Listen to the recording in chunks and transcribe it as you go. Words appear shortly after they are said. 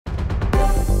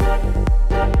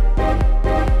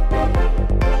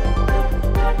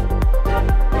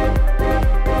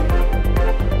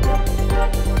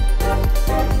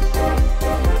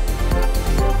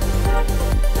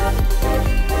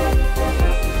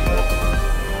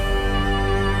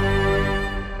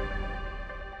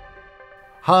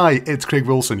Hi, it's Craig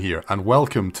Wilson here, and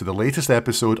welcome to the latest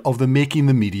episode of the Making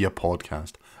the Media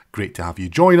podcast. Great to have you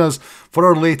join us for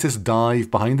our latest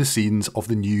dive behind the scenes of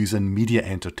the news and media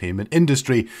entertainment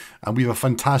industry, and we have a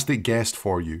fantastic guest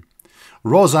for you.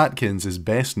 Ros Atkins is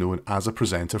best known as a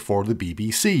presenter for the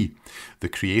BBC, the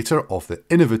creator of the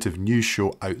innovative news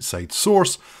show Outside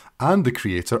Source, and the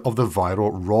creator of the viral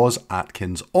Ros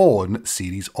Atkins On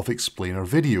series of explainer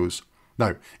videos.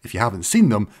 Now, if you haven't seen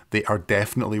them, they are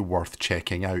definitely worth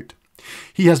checking out.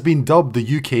 He has been dubbed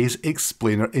the UK's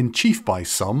explainer-in-chief by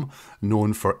some,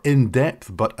 known for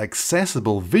in-depth but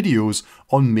accessible videos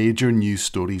on major news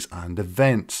stories and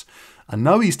events. And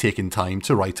now he's taken time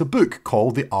to write a book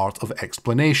called The Art of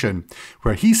Explanation,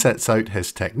 where he sets out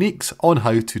his techniques on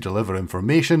how to deliver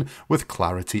information with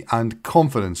clarity and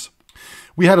confidence.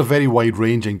 We had a very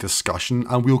wide-ranging discussion,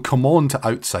 and we'll come on to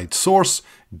Outside Source,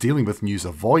 dealing with news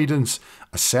avoidance,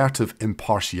 assertive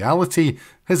impartiality,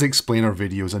 his explainer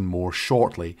videos and more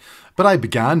shortly. But I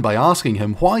began by asking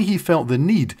him why he felt the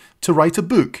need to write a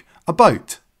book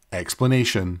about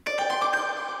explanation.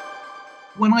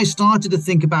 When I started to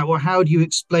think about, well, how do you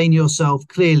explain yourself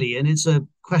clearly? And it's a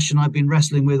question I've been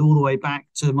wrestling with all the way back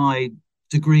to my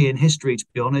degree in history, to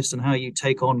be honest, and how you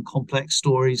take on complex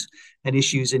stories and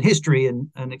issues in history and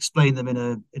explain them in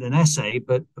an essay.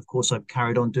 But of course, I've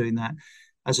carried on doing that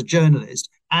as a journalist.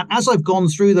 And as I've gone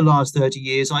through the last 30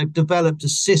 years, I've developed a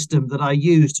system that I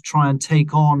use to try and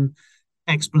take on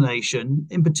explanation,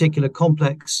 in particular,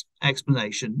 complex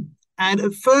explanation. And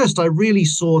at first, I really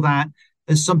saw that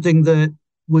as something that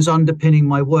was underpinning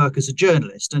my work as a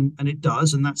journalist, and it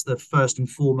does, and that's the first and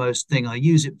foremost thing I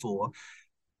use it for.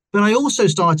 But I also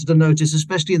started to notice,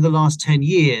 especially in the last 10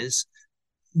 years,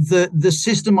 that the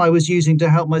system I was using to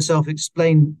help myself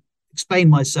explain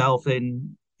myself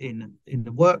in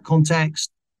the work context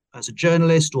as a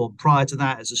journalist, or prior to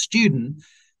that as a student,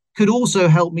 could also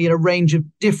help me in a range of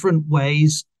different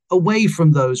ways away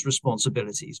from those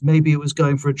responsibilities. Maybe it was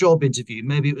going for a job interview.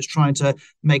 Maybe it was trying to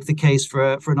make the case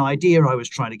for an idea I was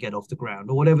trying to get off the ground,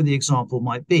 or whatever the example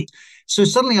might be. So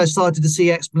suddenly I started to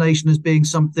see explanation as being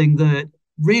something that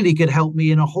really could help me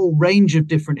in a whole range of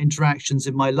different interactions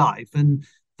in my life. And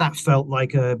that felt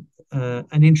like an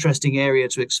interesting area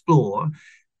to explore.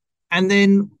 And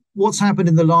then what's happened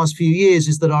in the last few years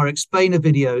is that our explainer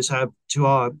videos have, to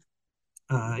our,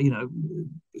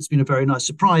 it's been a very nice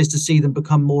surprise to see them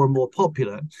become more and more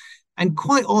popular. And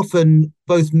quite often,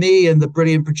 both me and the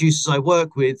brilliant producers I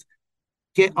work with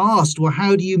get asked, well,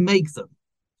 how do you make them?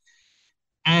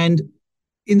 And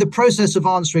in the process of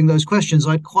answering those questions,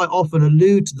 I'd quite often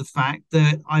allude to the fact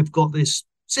that I've got this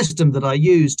system that I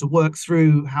use to work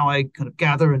through how I kind of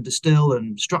gather and distill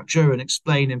and structure and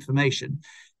explain information.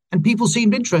 And people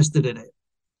seemed interested in it.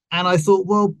 And I thought,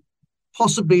 well,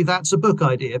 possibly that's a book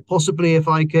idea. Possibly if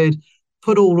I could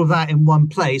put all of that in one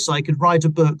place, I could write a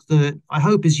book that I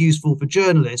hope is useful for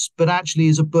journalists, but actually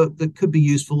is a book that could be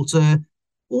useful to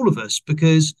all of us,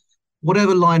 because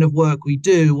whatever line of work we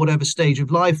do, whatever stage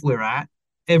of life we're at,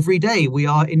 every day we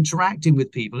are interacting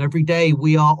with people. Every day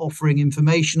we are offering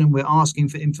information, and we're asking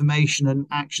for information and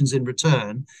actions in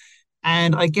return.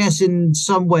 And I guess in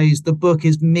some ways, the book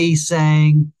is me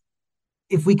saying,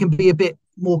 if we can be a bit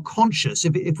more conscious,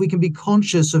 if we can be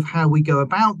conscious of how we go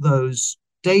about those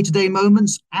day-to-day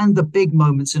moments and the big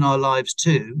moments in our lives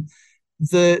too,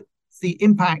 the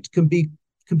impact can be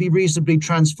reasonably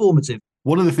transformative.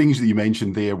 One of the things that you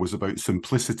mentioned there was about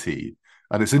simplicity.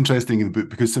 And it's interesting in the book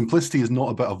because simplicity is not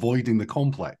about avoiding the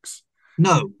complex.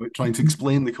 No. But trying to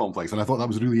explain the complex. And I thought that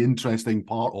was a really interesting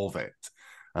part of it.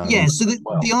 So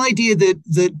the idea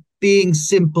that being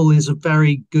simple is a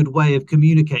very good way of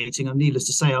communicating, and needless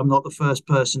to say, I'm not the first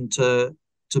person to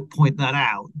point that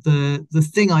out. The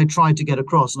thing I tried to get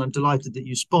across, and I'm delighted that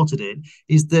you spotted it,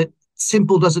 is that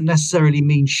simple doesn't necessarily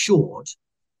mean short.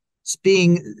 It's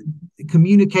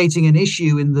communicating an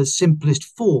issue in the simplest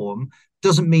form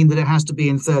doesn't mean that it has to be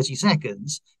in 30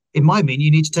 seconds. It might mean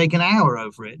you need to take an hour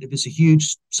over it if it's a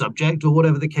huge subject, or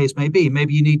whatever the case may be.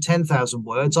 Maybe you need 10,000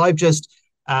 words. I've just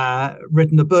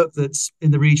written a book that's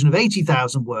in the region of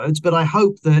 80,000 words, but I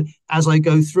hope that as I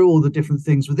go through all the different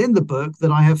things within the book, that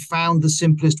I have found the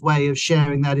simplest way of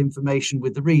sharing that information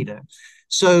with the reader.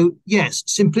 So yes,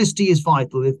 simplicity is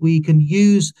vital. If we can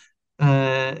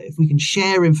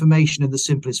share information in the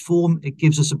simplest form, it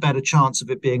gives us a better chance of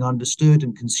it being understood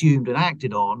and consumed and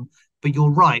acted on. But you're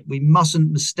right, we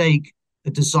mustn't mistake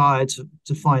a desire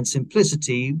to find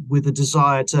simplicity with a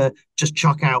desire to just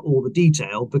chuck out all the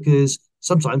detail, because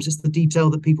sometimes it's the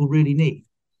detail that people really need.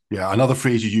 Yeah, another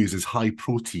phrase you use is high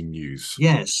protein news.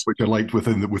 Yes. Which I liked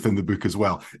within the book as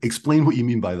well. Explain what you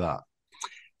mean by that.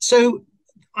 So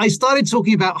I started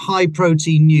talking about high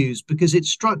protein news because it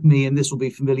struck me, and this will be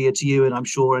familiar to you, and I'm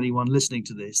sure anyone listening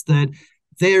to this, that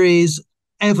there is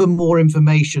ever more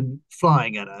information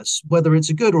flying at us, whether it's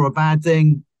a good or a bad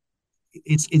thing.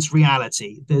 It's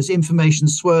reality. There's information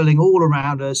swirling all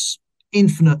around us,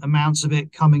 infinite amounts of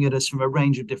it coming at us from a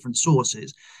range of different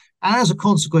sources. And as a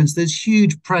consequence, there's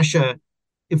huge pressure,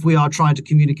 if we are trying to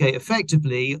communicate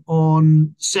effectively,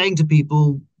 on saying to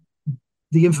people,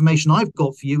 the information I've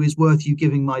got for you is worth you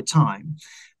giving my time.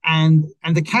 And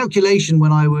the calculation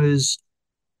when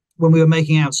we were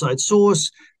making Outside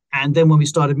Source, and then when we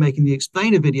started making the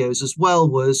explainer videos as well,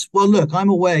 was, well, look, I'm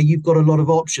aware you've got a lot of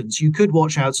options. You could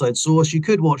watch Outside Source, you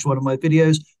could watch one of my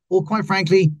videos, or quite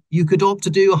frankly, you could opt to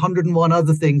do 101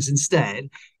 other things instead.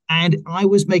 And I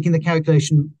was making the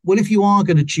calculation, well, if you are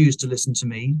going to choose to listen to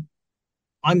me,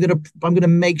 I'm going to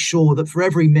make sure that for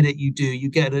every minute you do, you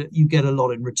get a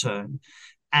lot in return.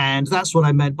 And that's what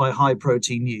I meant by high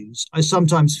protein news. I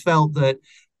sometimes felt that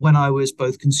when I was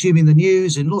both consuming the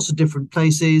news in lots of different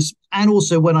places and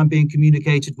also when I'm being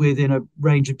communicated with in a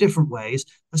range of different ways,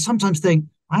 I sometimes think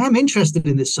I am interested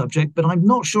in this subject, but I'm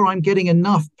not sure I'm getting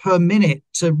enough per minute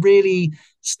to really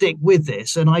stick with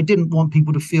this. And I didn't want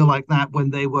people to feel like that when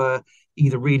they were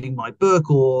either reading my book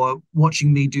or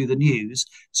watching me do the news.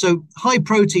 So high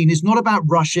protein is not about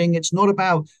rushing. It's not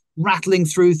about rattling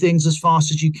through things as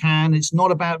fast as you can. It's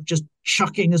not about just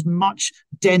chucking as much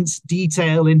dense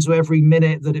detail into every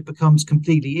minute that it becomes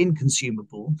completely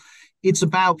inconsumable. It's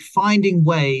about finding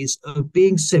ways of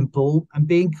being simple and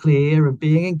being clear and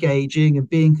being engaging and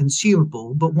being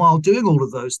consumable, but while doing all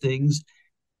of those things,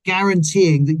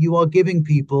 guaranteeing that you are giving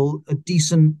people a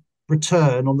decent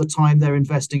return on the time they're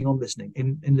investing on listening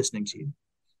in listening to you.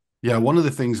 Yeah, one of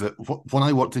the things that when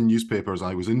I worked in newspapers,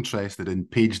 I was interested in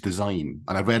page design,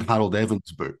 and I read Harold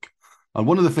Evans' book. And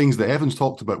one of the things that Evans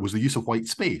talked about was the use of white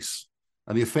space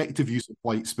and the effective use of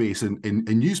white space in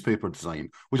newspaper design,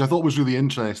 which I thought was really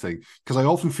interesting because I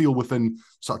often feel within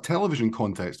sort of television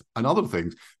context and other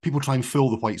things, people try and fill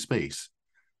the white space.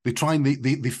 They try and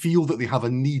they feel that they have a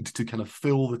need to kind of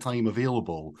fill the time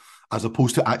available as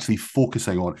opposed to actually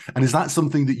focusing on. And is that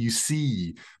something that you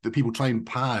see, that people try and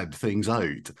pad things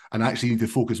out and actually need to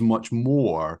focus much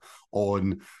more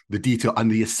on the detail and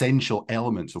the essential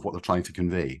elements of what they're trying to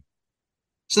convey?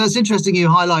 So it's interesting you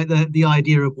highlight the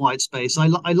idea of white space. I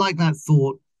like that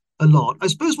thought a lot. I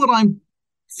suppose what I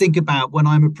think about when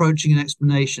I'm approaching an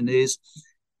explanation is,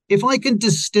 if I can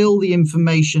distill the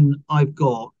information I've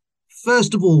got,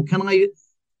 first of all, can I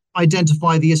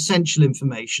identify the essential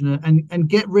information and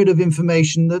get rid of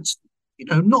information that's,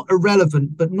 not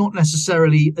irrelevant, but not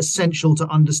necessarily essential to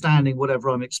understanding whatever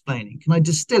I'm explaining? Can I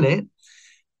distill it?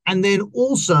 And then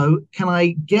also, can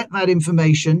I get that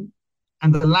information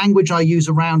and the language I use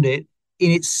around it in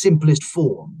its simplest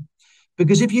form?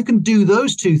 Because if you can do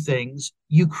those two things,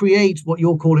 you create what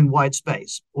you're calling white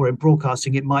space, or in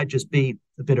broadcasting, it might just be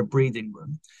a bit of breathing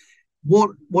room.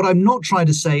 What I'm not trying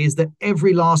to say is that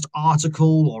every last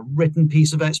article or written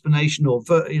piece of explanation or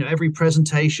every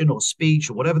presentation or speech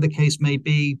or whatever the case may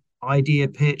be, idea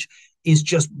pitch, is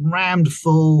just rammed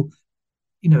full,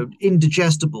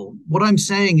 indigestible. What I'm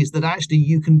saying is that actually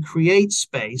you can create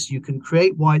space, you can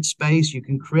create white space, you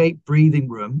can create breathing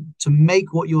room to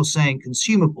make what you're saying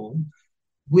consumable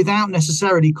without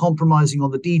necessarily compromising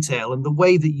on the detail. And the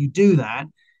way that you do that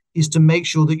is to make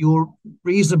sure that you're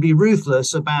reasonably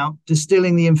ruthless about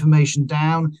distilling the information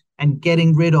down and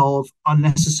getting rid of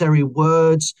unnecessary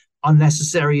words,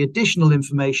 unnecessary additional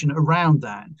information around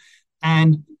that.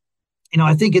 And,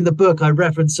 I think in the book, I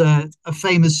reference a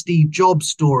famous Steve Jobs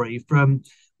story from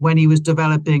when he was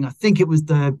developing, I think it was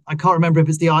I can't remember if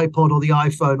it's the iPod or the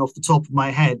iPhone off the top of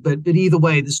my head, but either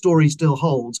way, the story still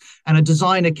holds. And a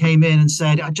designer came in and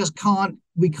said,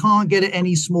 we can't get it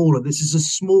any smaller. This is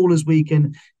as small as we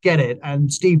can get it.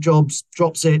 And Steve Jobs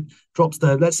drops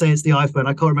let's say it's the iPhone,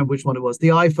 I can't remember which one it was, the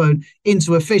iPhone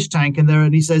into a fish tank,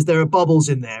 and he says there are bubbles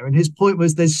in there. And his point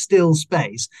was there's still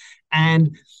space.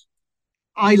 And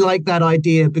I like that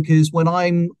idea because when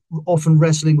I'm often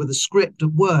wrestling with a script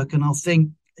at work and I'll think,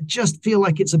 I just feel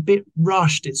like it's a bit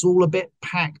rushed, it's all a bit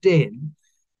packed in,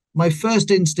 my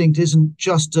first instinct isn't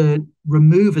just to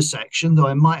remove a section, though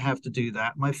I might have to do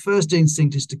that. My first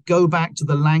instinct is to go back to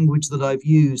the language that I've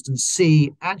used and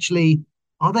see, actually,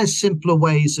 are there simpler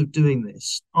ways of doing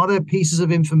this? Are there pieces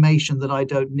of information that I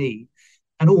don't need?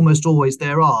 And almost always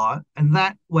there are. And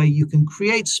that way you can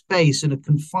create space in a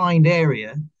confined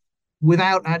area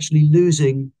without actually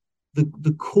losing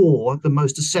the core, the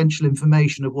most essential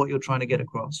information of what you're trying to get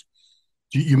across.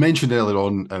 You mentioned earlier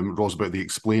on, Ros, about the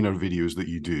explainer videos that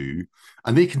you do,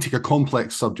 and they can take a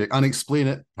complex subject and explain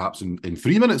it perhaps in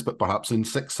 3 minutes, but perhaps in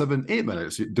 6, 7, 8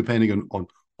 minutes, depending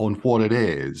on what it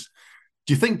is.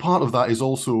 Do you think part of that is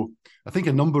also, I think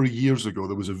a number of years ago,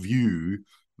 there was a view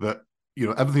that,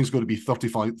 everything's going to be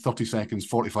 30 seconds,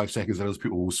 45 seconds, and else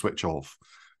people will switch off.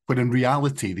 When in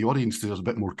reality, the audience deserves a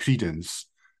bit more credence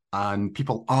and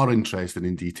people are interested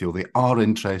in detail. They are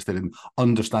interested in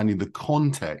understanding the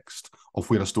context of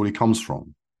where a story comes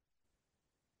from.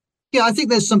 Yeah, I think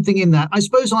there's something in that. I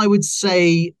suppose I would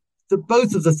say that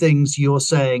both of the things you're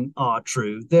saying are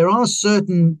true. There are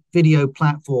certain video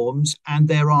platforms and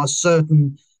there are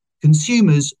certain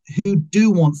consumers who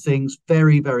do want things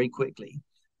very, very quickly.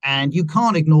 And you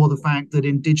can't ignore the fact that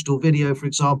in digital video, for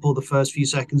example, the first few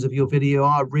seconds of your video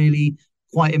are really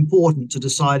quite important to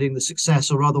deciding the success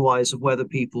or otherwise of whether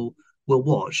people will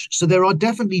watch. So there are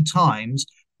definitely times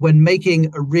when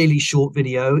making a really short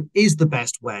video is the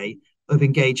best way of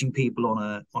engaging people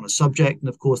on a subject. And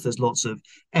of course, there's lots of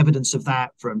evidence of that,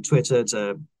 from Twitter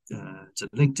to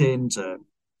LinkedIn to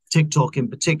TikTok in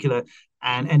particular,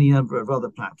 and any number of other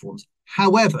platforms.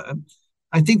 However,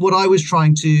 I think what I was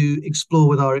trying to explore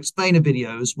with our explainer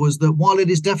videos was that while it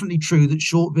is definitely true that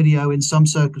short video in some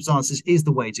circumstances is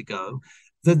the way to go,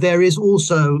 that there is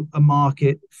also a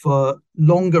market for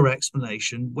longer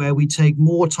explanation where we take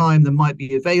more time than might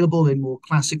be available in more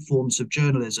classic forms of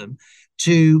journalism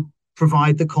to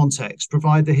provide the context,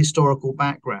 provide the historical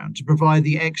background, to provide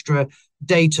the extra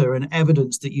data and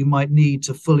evidence that you might need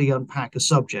to fully unpack a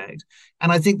subject.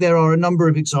 And I think there are a number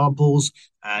of examples.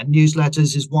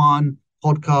 Newsletters is one,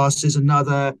 podcasts is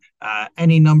another,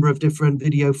 any number of different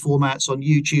video formats on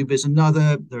YouTube is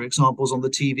another. There are examples on the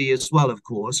TV as well, of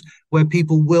course, where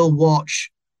people will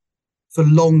watch for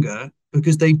longer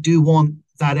because they do want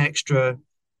that extra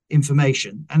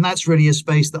information. And that's really a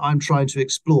space that I'm trying to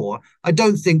explore. I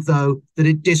don't think, though, that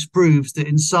it disproves that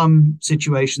in some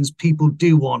situations people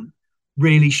do want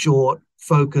really short,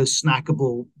 focused,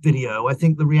 snackable video. I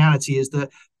think the reality is that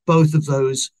both of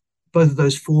those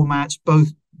formats, both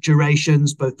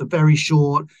durations, both the very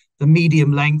short, the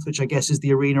medium length, which I guess is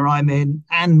the arena I'm in,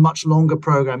 and much longer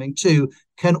programming too,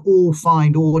 can all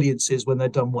find audiences when they're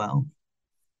done well.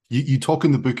 You talk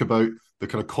in the book about the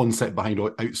kind of concept behind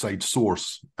outside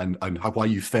source and why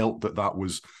you felt that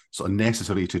was sort of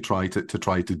necessary to try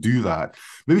to do that.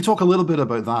 Maybe talk a little bit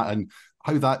about that and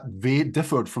how that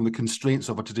differed from the constraints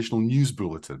of a traditional news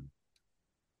bulletin.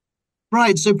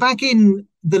 Right. So back in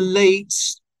the late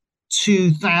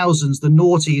 2000s, the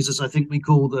noughties, as I think we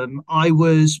call them, I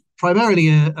was primarily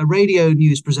a radio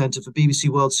news presenter for BBC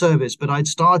World Service, but I'd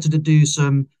started to do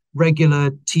some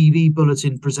regular TV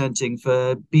bulletin presenting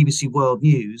for BBC World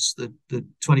News, the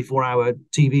 24-hour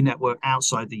TV network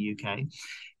outside the UK.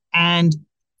 And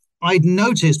I'd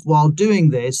noticed while doing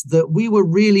this that we were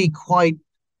really quite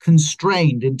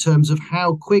constrained in terms of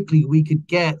how quickly we could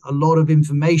get a lot of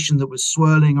information that was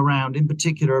swirling around, in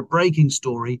particular a breaking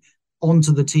story,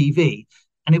 onto the TV.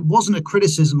 And it wasn't a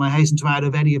criticism, I hasten to add,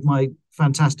 of any of my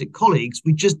fantastic colleagues.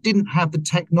 We just didn't have the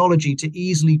technology to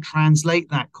easily translate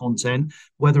that content,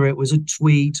 whether it was a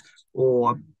tweet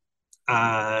or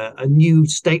a new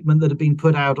statement that had been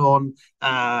put out on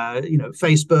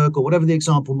Facebook or whatever the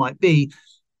example might be,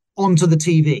 onto the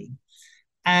TV.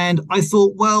 And I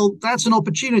thought, well, that's an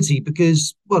opportunity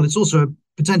because, well, it's also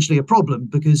potentially a problem,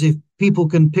 because if people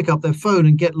can pick up their phone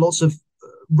and get lots of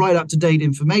right up-to-date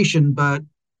information, but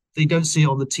they don't see it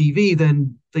on the TV,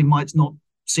 then they might not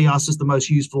see us as the most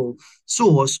useful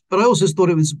source. But I also thought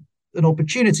it was an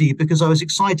opportunity because I was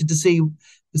excited to see,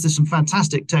 there's some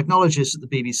fantastic technologists at the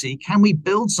BBC. Can we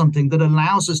build something that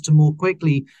allows us to more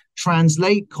quickly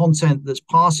translate content that's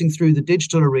passing through the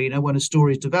digital arena when a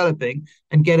story is developing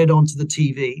and get it onto the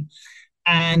TV?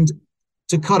 And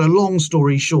to cut a long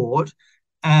story short,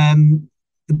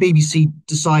 the BBC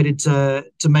decided to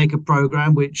make a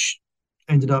program which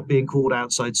ended up being called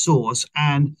Outside Source.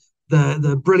 And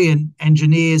the brilliant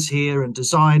engineers here and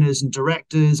designers and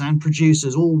directors and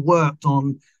producers all worked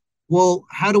on, well,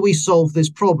 how do we solve this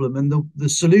problem? And the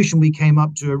solution we came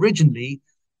up to originally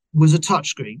was a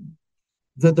touchscreen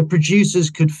that the producers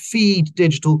could feed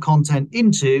digital content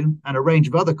into, and a range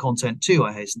of other content too,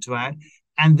 I hasten to add.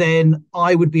 And then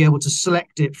I would be able to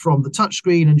select it from the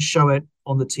touchscreen and show it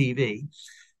on the TV.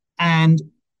 And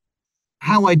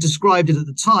how I described it at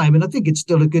the time, and I think it's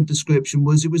still a good description,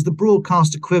 was it was the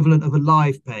broadcast equivalent of a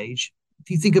live page. If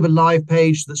you think of a live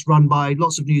page that's run by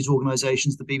lots of news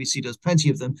organizations, the BBC does plenty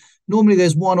of them. Normally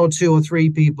there's one or two or three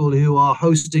people who are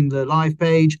hosting the live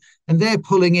page, and they're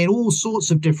pulling in all sorts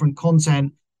of different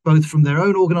content both from their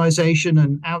own organization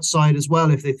and outside as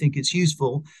well, if they think it's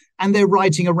useful, and they're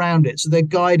writing around it. So they're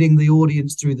guiding the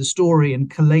audience through the story and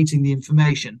collating the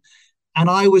information. And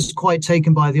I was quite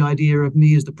taken by the idea of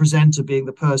me as the presenter being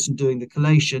the person doing the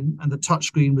collation, and the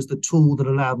touchscreen was the tool that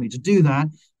allowed me to do that.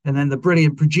 And then the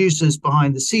brilliant producers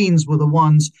behind the scenes were the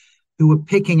ones who were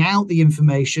picking out the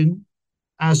information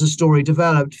as the story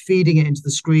developed, feeding it into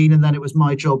the screen, and then it was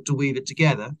my job to weave it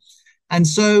together. And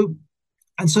so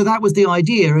that was the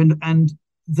idea. And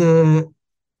the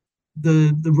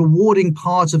rewarding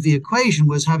part of the equation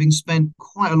was having spent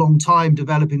quite a long time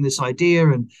developing this idea,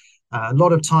 and a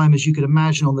lot of time, as you could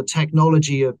imagine, on the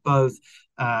technology of both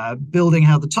building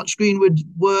how the touchscreen would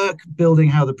work, building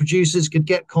how the producers could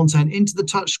get content into the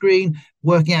touchscreen,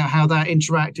 working out how that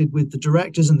interacted with the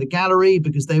directors and the gallery,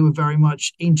 because they were very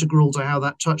much integral to how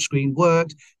that touchscreen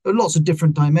worked. There were lots of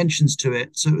different dimensions to it.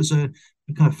 So it was a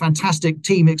kind of fantastic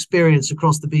team experience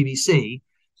across the BBC.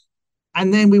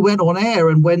 And then we went on air,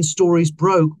 and when stories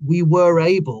broke, we were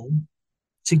able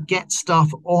to get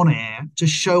stuff on air to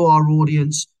show our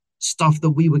audience stuff that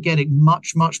we were getting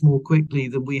much, much more quickly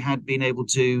than we had been able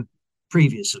to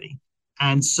previously.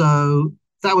 And so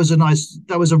that was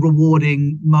a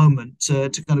rewarding moment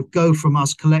to kind of go from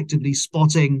us collectively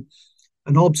spotting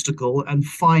an obstacle and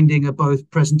finding a both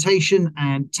presentation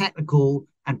and technical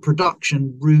and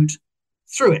production route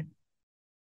through it.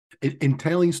 In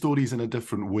telling stories in a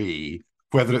different way,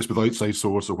 whether it's with outside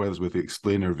source or whether it's with the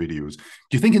explainer videos, do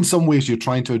you think in some ways you're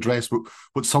trying to address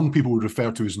what some people would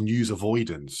refer to as news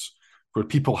avoidance, where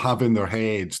people have in their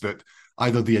heads that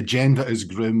either the agenda is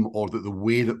grim or that the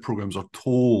way that programs are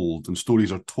told and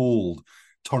stories are told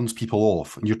turns people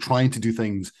off, and you're trying to do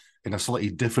things in a slightly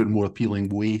different, more appealing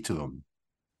way to them?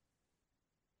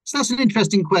 So that's an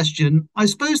interesting question. I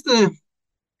suppose the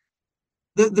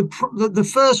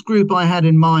first group I had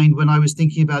in mind when I was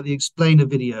thinking about the explainer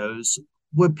videos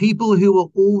were people who were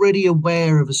already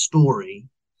aware of a story,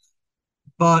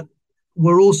 but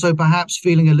were also perhaps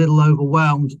feeling a little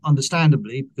overwhelmed,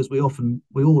 understandably, because we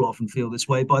all often feel this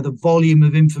way, by the volume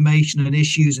of information and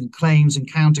issues and claims and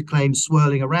counterclaims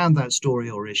swirling around that story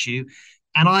or issue.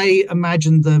 And I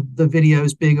imagined the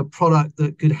videos being a product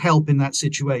that could help in that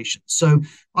situation. So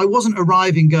I wasn't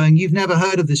arriving going, you've never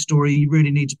heard of this story, you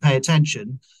really need to pay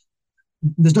attention.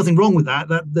 There's nothing wrong with that.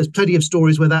 There's plenty of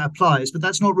stories where that applies, but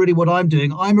that's not really what I'm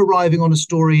doing. I'm arriving on a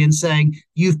story and saying,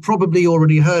 you've probably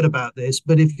already heard about this,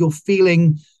 but if you're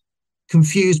feeling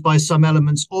confused by some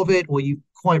elements of it, or you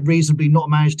quite reasonably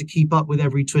not managed to keep up with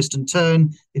every twist and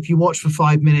turn, if you watch for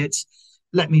 5 minutes,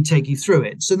 let me take you through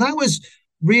it. So that was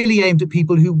really aimed at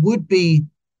people who would be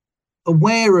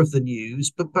aware of the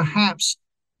news, but perhaps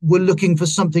were looking for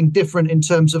something different in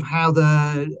terms of how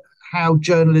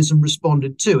journalism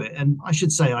responded to it. And I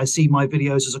should say, I see my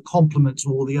videos as a complement to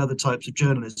all the other types of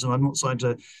journalism. I'm not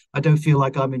I don't feel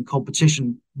like I'm in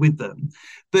competition with them.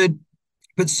 But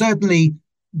certainly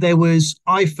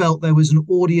I felt there was an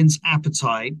audience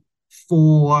appetite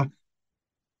for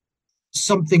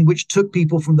something which took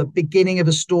people from the beginning of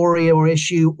a story or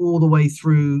issue all the way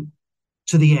through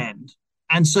to the end.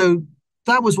 And so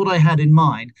that was what I had in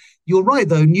mind. You're right,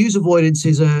 though. News avoidance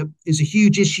is a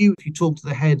huge issue. If you talk to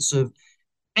the heads of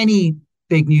any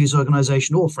big news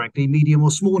organization, or frankly, medium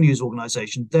or small news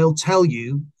organization, they'll tell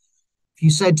you, if you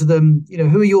said to them,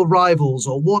 who are your rivals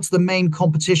or what's the main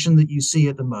competition that you see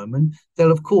at the moment,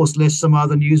 they'll of course list some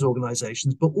other news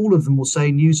organizations, but all of them will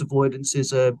say news avoidance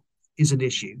is an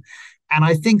issue. And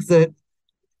I think that,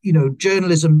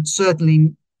 journalism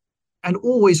certainly, and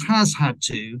always has had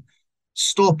to,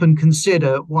 stop and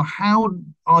consider, well, how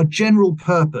our general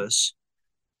purpose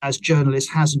as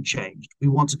journalists hasn't changed. We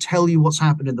want to tell you what's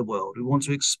happened in the world. We want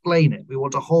to explain it. We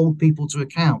want to hold people to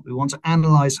account. We want to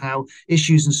analyze how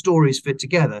issues and stories fit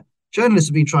together. Journalists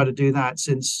have been trying to do that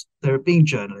since there have been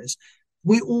journalists.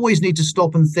 We always need to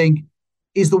stop and think,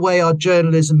 is the way our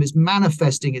journalism is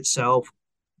manifesting itself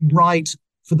right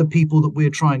for the people that we're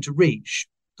trying to reach?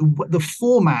 The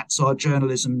formats our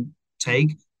journalism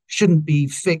take shouldn't be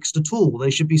fixed at all. They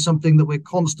should be something that we're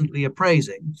constantly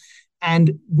appraising.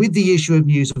 And with the issue of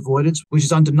news avoidance, which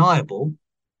is undeniable,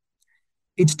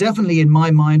 it's definitely in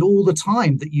my mind all the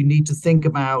time that you need to think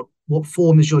about what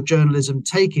form is your journalism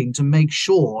taking to make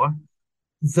sure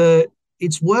that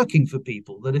it's working for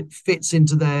people, that it fits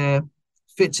into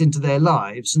their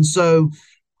lives. And so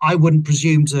I wouldn't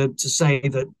presume to say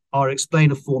that our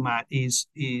explainer format is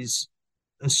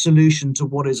a solution to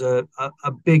what is a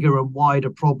bigger and wider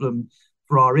problem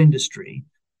for our industry.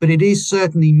 But it is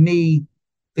certainly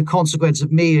the consequence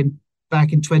of me, and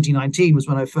back in 2019 was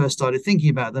when I first started thinking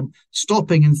about them,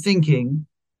 stopping and thinking,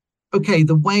 okay,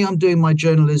 the way I'm doing my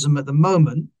journalism at the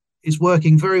moment is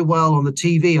working very well on the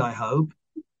TV, I hope,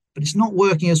 but it's not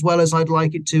working as well as I'd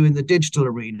like it to in the digital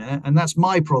arena. And that's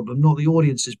my problem, not the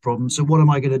audience's problem. So what am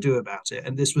I going to do about it?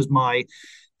 And this was my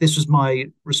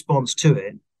response to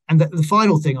it. And the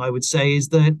final thing I would say is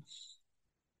that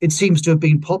it seems to have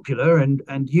been popular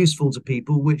and useful to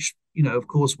people, which, of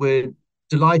course, we're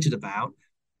delighted about.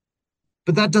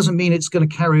 But that doesn't mean it's going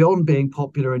to carry on being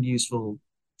popular and useful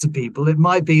to people. It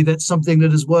might be that something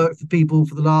that has worked for people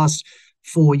for the last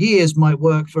 4 years might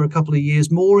work for a couple of years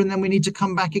more, and then we need to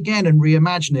come back again and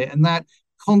reimagine it. And that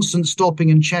constant stopping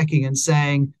and checking and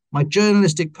saying, my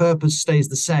journalistic purpose stays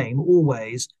the same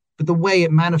always, but the way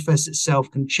it manifests itself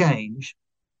can change.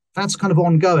 That's kind of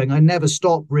ongoing. I never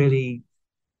stop really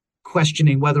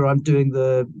questioning whether I'm doing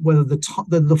the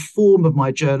form of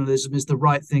my journalism is the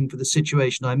right thing for the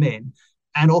situation I'm in.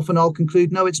 And often I'll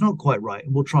conclude, no, it's not quite right.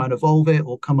 And we'll try and evolve it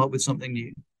or come up with something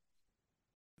new.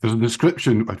 There's a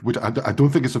description, which I don't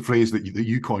think it's a phrase that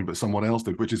you coined, but someone else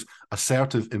did, which is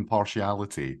assertive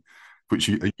impartiality, which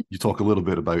you talk a little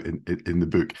bit about in the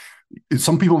book.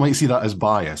 Some people might see that as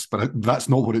bias, but that's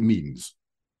not what it means.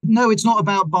 No, it's not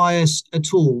about bias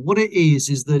at all. What it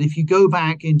is that if you go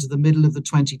back into the middle of the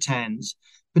 2010s,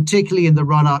 particularly in the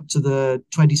run-up to the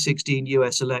 2016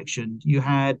 US election, you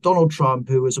had Donald Trump,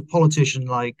 who was a politician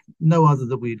like no other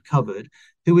that we'd covered,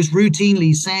 who was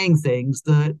routinely saying things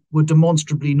that were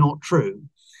demonstrably not true.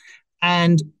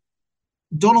 And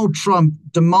Donald Trump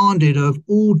demanded of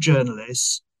all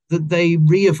journalists that they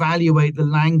reevaluate the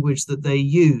language that they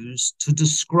use to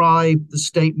describe the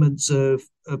statements of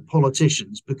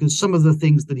politicians, because some of the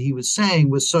things that he was saying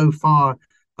were so far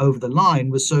over the line,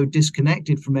 was so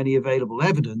disconnected from any available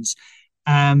evidence,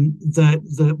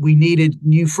 that we needed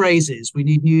new phrases, we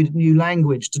need new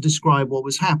language to describe what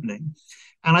was happening.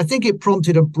 And I think it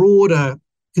prompted a broader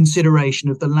consideration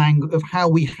of the language, of how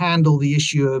we handle the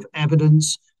issue of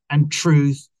evidence and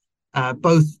truth,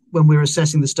 both when we're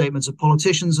assessing the statements of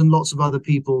politicians and lots of other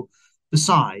people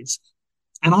besides.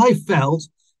 And I felt,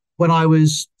 when I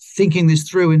was thinking this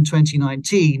through in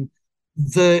 2019,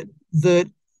 that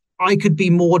I could be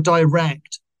more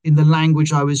direct in the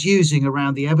language I was using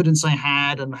around the evidence I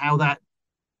had and how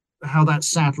that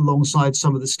sat alongside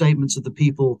some of the statements of the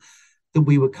people that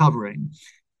we were covering.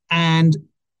 And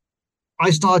I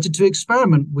started to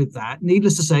experiment with that.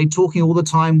 Needless to say, talking all the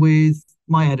time with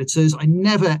my editors, I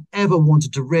never, ever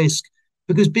wanted to risk,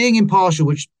 because being impartial,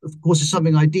 which of course is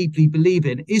something I deeply believe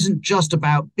in, isn't just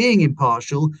about being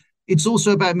impartial. It's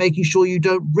also about making sure you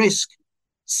don't risk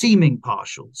seeming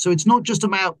partial. So it's not just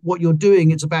about what you're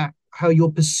doing, it's about how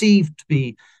you're perceived to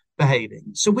be behaving.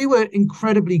 So we were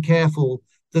incredibly careful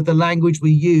that the language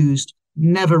we used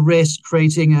never risked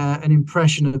creating an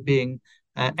impression of being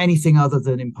anything other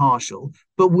than impartial.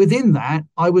 But within that,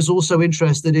 I was also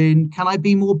interested in, can I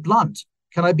be more blunt?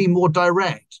 Can I be more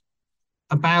direct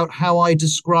about how I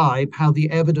describe how the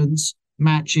evidence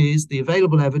matches, the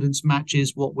available evidence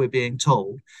matches what we're being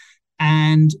told?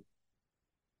 And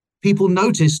people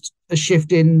noticed a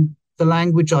shift in the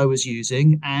language I was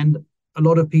using, and a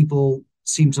lot of people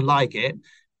seemed to like it.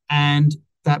 And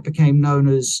that became known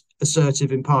as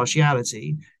assertive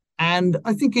impartiality. And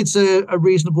I think it's a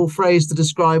reasonable phrase to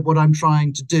describe what I'm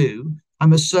trying to do.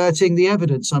 I'm asserting the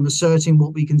evidence. I'm asserting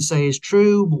what we can say is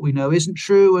true, what we know isn't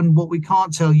true, and what we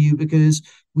can't tell you because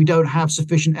we don't have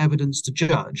sufficient evidence to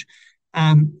judge.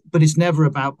 But it's never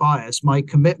about bias. My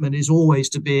commitment is always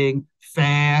to being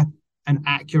fair and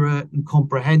accurate and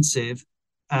comprehensive.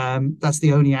 That's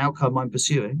the only outcome I'm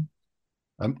pursuing.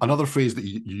 Another phrase that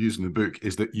you use in the book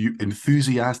is that you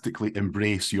enthusiastically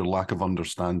embrace your lack of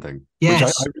understanding,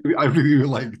 yes. which I really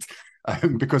liked,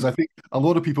 because I think a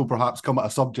lot of people perhaps come at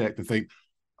a subject and think,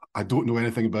 I don't know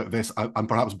anything about this, I'm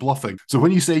perhaps bluffing. So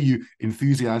when you say you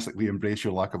enthusiastically embrace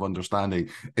your lack of understanding,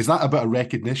 is that about a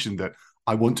recognition that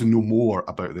I want to know more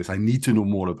about this, I need to know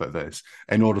more about this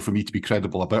in order for me to be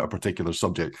credible about a particular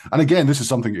subject? And again, this is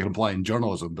something you can apply in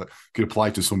journalism, but could apply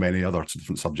to so many other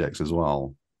different subjects as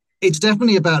well. It's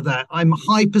definitely about that. I'm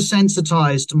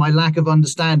hypersensitized to my lack of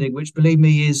understanding, which, believe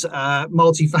me, is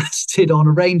multifaceted on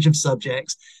a range of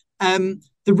subjects.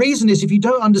 The reason is, if you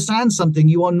don't understand something,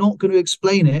 you are not going to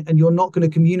explain it, and you're not going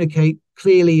to communicate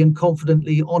clearly and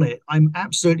confidently on it. I'm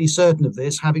absolutely certain of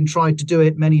this, having tried to do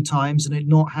it many times and it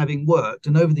not having worked.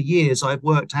 And over the years, I've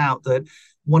worked out that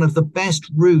one of the best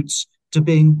routes to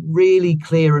being really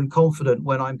clear and confident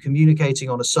when I'm communicating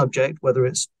on a subject, whether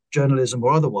it's journalism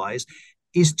or otherwise,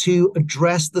 is to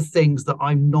address the things that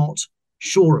I'm not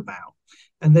sure about.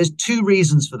 And there's two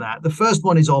reasons for that. The first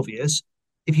one is obvious.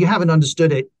 If you haven't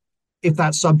understood it, if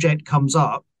that subject comes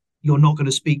up, you're not going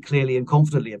to speak clearly and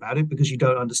confidently about it because you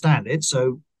don't understand it.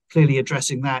 So clearly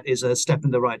addressing that is a step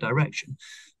in the right direction.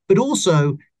 But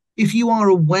also, if you are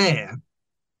aware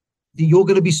that you're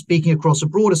going to be speaking across a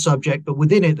broader subject, but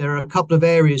within it, there are a couple of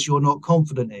areas you're not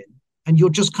confident in, and you're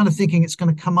just kind of thinking it's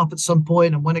going to come up at some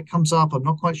point, and when it comes up, I'm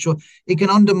not quite sure, it can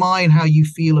undermine how you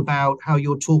feel about how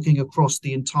you're talking across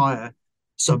the entire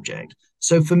subject.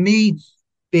 So for me,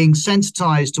 being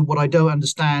sensitized to what I don't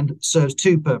understand serves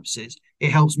two purposes.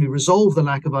 It helps me resolve the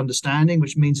lack of understanding,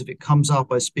 which means if it comes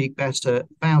up, I speak better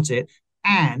about it.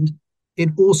 And it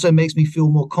also makes me feel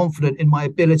more confident in my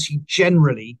ability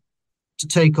generally to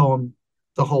take on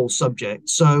the whole subject.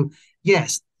 So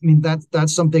yes, I mean,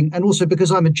 that's something. And also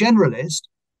because I'm a generalist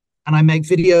and I make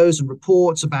videos and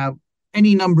reports about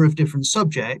any number of different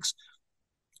subjects,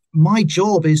 my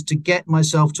job is to get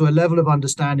myself to a level of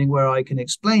understanding where I can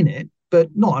explain it, but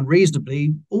not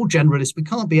unreasonably. All generalists, we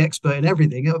can't be expert in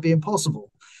everything. It would be impossible.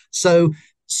 So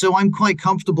I'm quite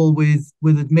comfortable with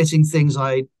admitting things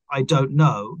I don't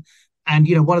know. And,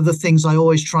 you know, one of the things I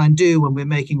always try and do when we're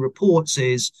making reports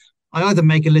is I either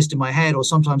make a list in my head or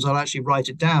sometimes I'll actually write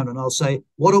it down and I'll say,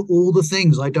 what are all the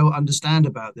things I don't understand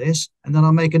about this? And then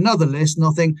I'll make another list and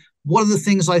I'll think, what are the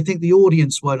things I think the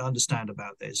audience won't understand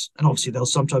about this? And obviously there'll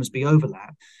sometimes be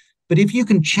overlap. But if you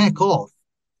can check off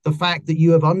the fact that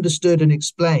you have understood and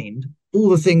explained all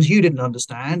the things you didn't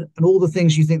understand and all the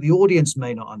things you think the audience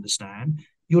may not understand,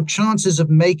 your chances of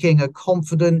making a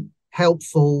confident,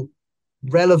 helpful,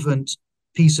 relevant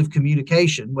piece of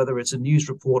communication, whether it's a news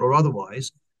report or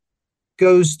otherwise,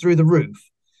 goes through the roof.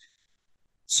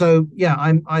 So yeah,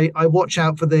 I watch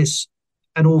out for this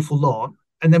an awful lot.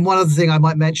 And then one other thing I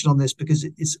might mention on this, because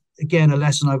it's again a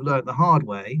lesson I've learned the hard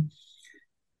way.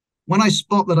 When I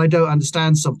spot that I don't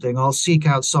understand something, I'll seek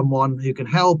out someone who can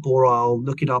help, or I'll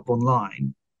look it up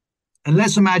online. And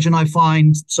let's imagine I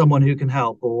find someone who can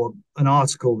help, or an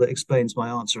article that explains my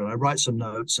answer, and I write some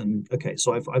notes. And okay,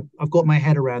 so I've got my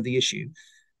head around the issue.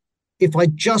 If I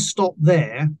just stop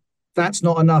there, that's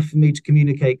not enough for me to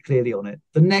communicate clearly on it.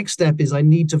 The next step is I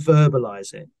need to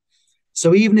verbalize it.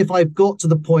 So even if I've got to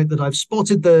the point that I've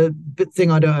spotted the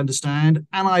thing I don't understand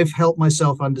and I've helped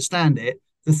myself understand it,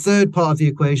 the third part of the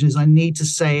equation is I need to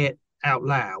say it out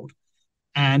loud.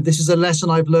 And this is a lesson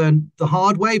I've learned the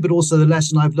hard way, but also the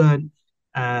lesson I've learned,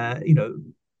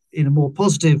 in a more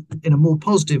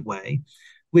positive way,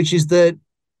 which is that,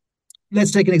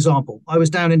 let's take an example. I was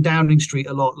down in Downing Street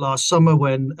a lot last summer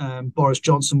when Boris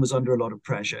Johnson was under a lot of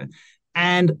pressure.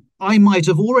 And I might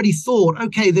have already thought,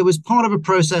 okay, there was part of a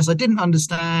process I didn't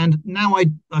understand. Now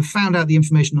I've found out the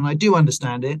information and I do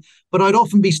understand it. But I'd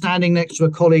often be standing next to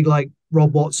a colleague like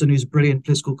Rob Watson, who's a brilliant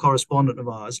political correspondent of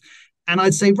ours. And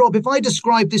I'd say, Rob, if I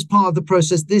describe this part of the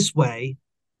process this way,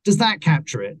 does that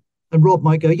capture it? And Rob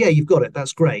might go, yeah, you've got it.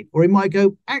 That's great. Or he might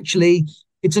go, actually,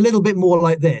 it's a little bit more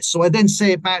like this. So I then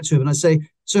say it back to him and I say,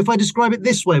 so if I describe it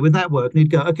this way, would that work? And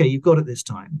he'd go, okay, you've got it this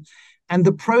time. And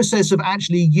the process of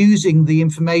actually using the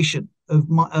information,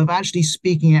 of actually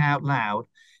speaking it out loud,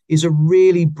 is a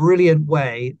really brilliant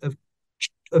way of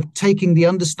taking the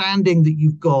understanding that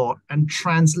you've got and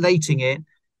translating it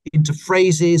into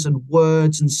phrases and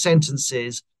words and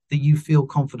sentences that you feel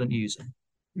confident using.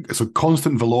 So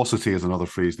constant velocity is another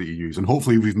phrase that you use, and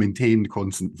hopefully we've maintained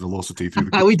constant velocity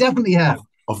through the we definitely have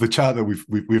of the chat that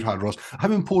we've had, Ross.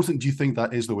 How important do you think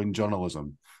that is, though, in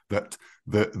journalism, that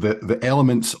the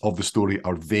elements of the story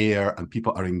are there and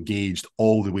people are engaged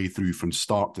all the way through from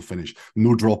start to finish,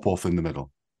 no drop off in the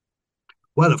middle?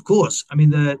 Well, of course. I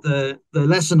mean, the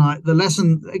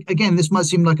lesson again, this might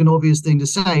seem like an obvious thing to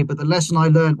say, but the lesson I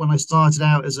learned when I started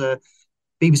out as a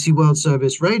BBC World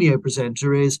Service radio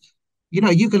presenter is,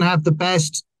 you can have the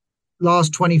best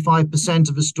last 25%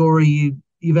 of a story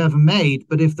you've ever made,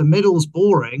 but if the middle's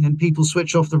boring and people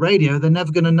switch off the radio, they're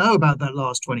never going to know about that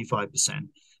last 25%.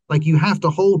 Like, you have to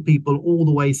hold people all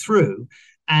the way through,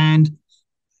 and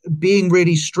being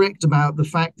really strict about the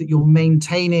fact that you're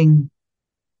maintaining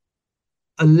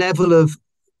a level of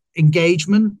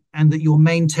engagement and that you're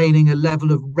maintaining a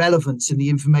level of relevance in the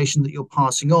information that you're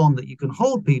passing on, that you can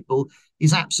hold people,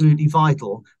 is absolutely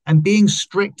vital. And being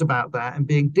strict about that and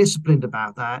being disciplined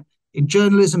about that in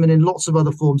journalism and in lots of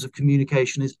other forms of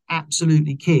communication is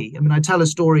absolutely key. I mean, I tell a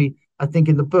story, I think,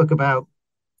 in the book about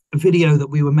a video that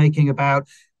we were making about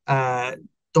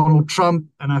Donald Trump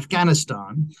and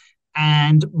Afghanistan.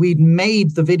 And we'd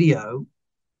made the video.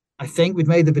 I think we'd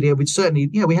made the video.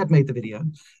 We had made the video.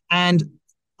 And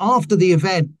after the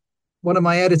event, one of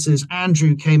my editors,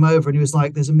 Andrew, came over and he was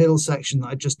like, there's a middle section that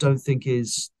I just don't think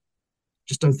it's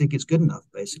good enough,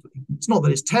 basically. It's not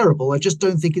that it's terrible. I just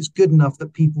don't think it's good enough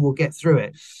that people will get through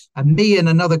it. And me and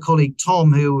another colleague,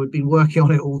 Tom, who had been working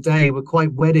on it all day, were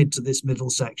quite wedded to this middle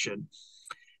section.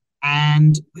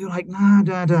 And we were like, nah,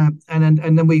 da, da. And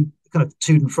then we kind of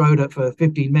toed and froed it for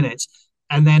 15 minutes.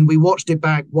 And then we watched it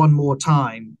back one more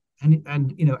time. And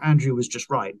Andrew was just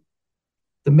right.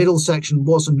 The middle section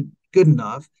wasn't good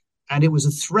enough. And it was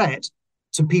a threat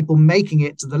to people making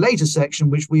it to the later section,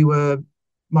 which we were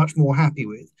much more happy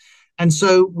with. And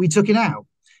so we took it out.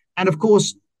 And of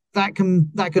course, that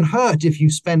can hurt if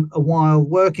you've spent a while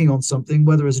working on something,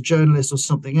 whether as a journalist or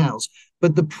something else.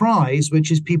 But the prize,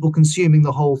 which is people consuming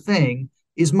the whole thing,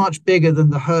 is much bigger than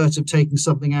the hurt of taking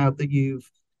something out that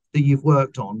you've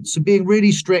worked on. So being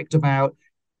really strict about,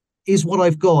 is what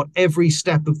I've got every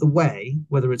step of the way,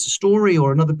 whether it's a story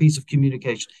or another piece of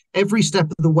communication, every step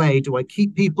of the way, do I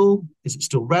keep people? Is it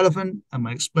still relevant? Am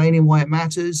I explaining why it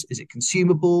matters? Is it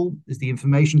consumable? Is the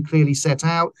information clearly set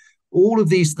out? All of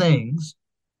these things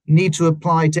need to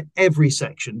apply to every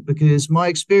section, because my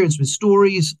experience with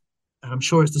stories, and I'm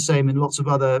sure it's the same in lots of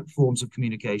other forms of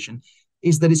communication,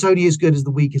 is that it's only as good as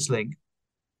the weakest link.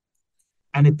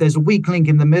 And if there's a weak link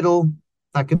in the middle,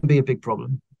 that can be a big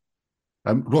problem.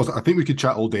 Ros, I think we could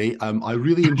chat all day. I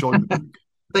really enjoyed the book.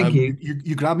 Thank you.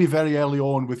 You grabbed me very early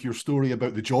on with your story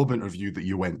about the job interview that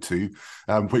you went to,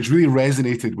 which really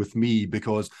resonated with me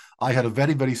because I had a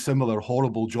very, very similar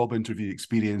horrible job interview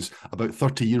experience about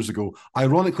 30 years ago,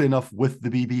 ironically enough, with the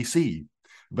BBC.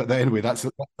 But anyway, that's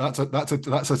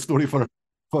a story for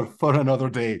another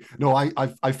day. No,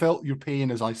 I felt your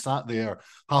pain as I sat there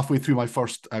halfway through my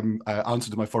first answer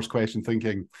to my first question,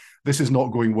 thinking this is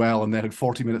not going well, and then had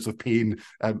 40 minutes of pain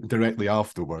directly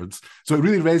afterwards. So it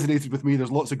really resonated with me.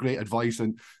 There's lots of great advice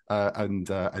and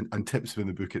tips in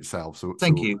the book itself. So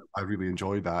thank you. I really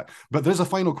enjoyed that. But there's a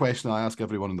final question I ask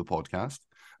everyone on the podcast.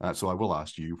 So I will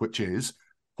ask you, which is,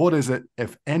 what is it,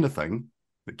 if anything,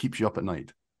 that keeps you up at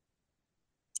night?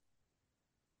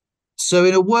 So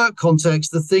in a work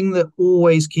context, the thing that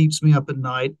always keeps me up at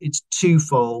night, it's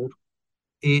twofold.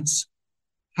 It's,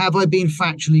 have I been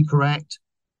factually correct,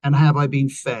 and have I been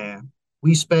fair?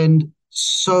 We spend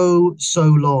so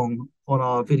long on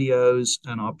our videos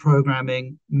and our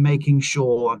programming, making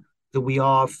sure that we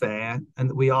are fair and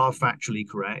that we are factually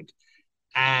correct.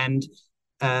 And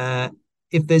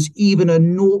if there's even a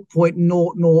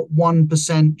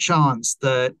 0.001% chance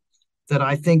that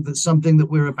I think that something that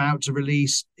we're about to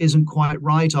release isn't quite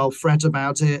right, I'll fret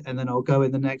about it, and then I'll go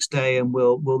in the next day and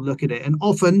we'll look at it. And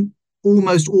often,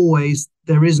 almost always,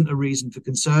 there isn't a reason for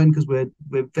concern because we're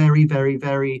very, very,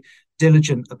 very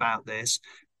diligent about this.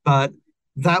 But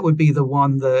that would be the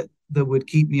one that would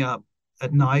keep me up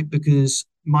at night, because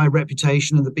my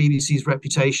reputation and the BBC's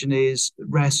reputation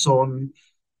rests on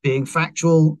being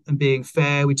factual and being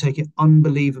fair. We take it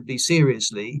unbelievably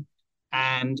seriously.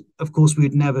 And of course, we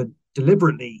would never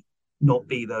deliberately not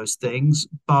be those things.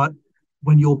 But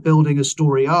when you're building a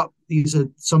story up, these are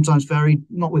sometimes very,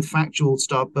 not with factual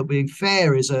stuff, but being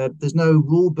fair there's no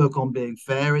rule book on being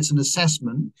fair. It's an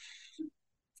assessment.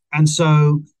 And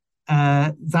so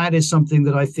that is something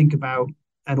that I think about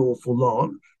an awful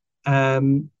lot.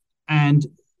 And,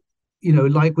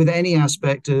 like with any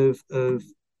aspect of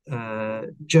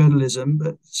journalism,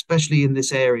 but especially in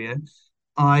this area,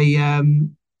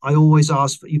 I always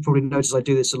ask for, you probably notice I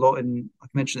do this a lot, and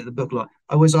I've mentioned it in the book a lot.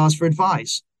 I always ask for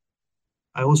advice.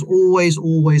 I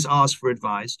always ask for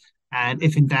advice. And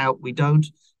if in doubt, we don't.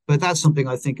 But that's something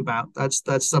I think about. That's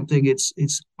something,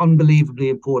 it's unbelievably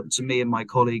important to me and my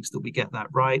colleagues that we get that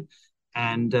right.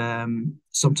 And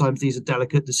sometimes these are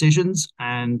delicate decisions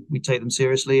and we take them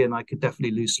seriously, and I could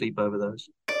definitely lose sleep over those.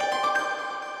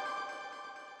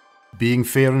 Being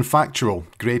fair and factual,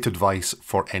 great advice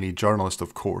for any journalist,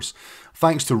 of course.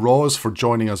 Thanks to Ros for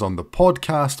joining us on the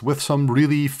podcast with some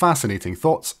really fascinating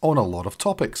thoughts on a lot of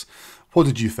topics. What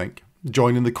did you think?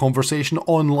 Join in the conversation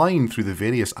online through the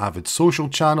various Avid social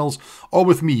channels, or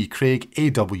with me, Craig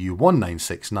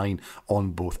AW1969,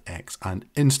 on both X and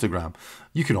Instagram.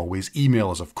 You can always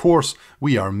email us, of course.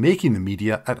 We are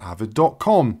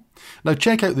makingthemedia@avid.com. Now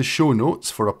check out the show notes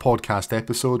for a podcast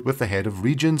episode with the head of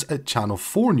regions at Channel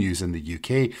 4 News in the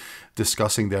UK,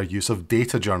 discussing their use of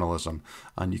data journalism.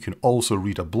 And you can also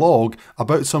read a blog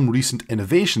about some recent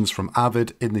innovations from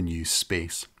Avid in the news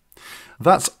space.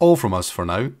 That's all from us for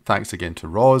now. Thanks again to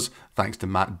Ros, thanks to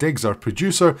Matt Diggs, our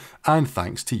producer, and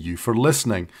thanks to you for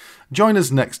listening. Join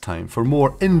us next time for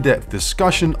more in-depth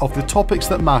discussion of the topics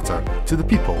that matter to the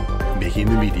people making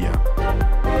the media.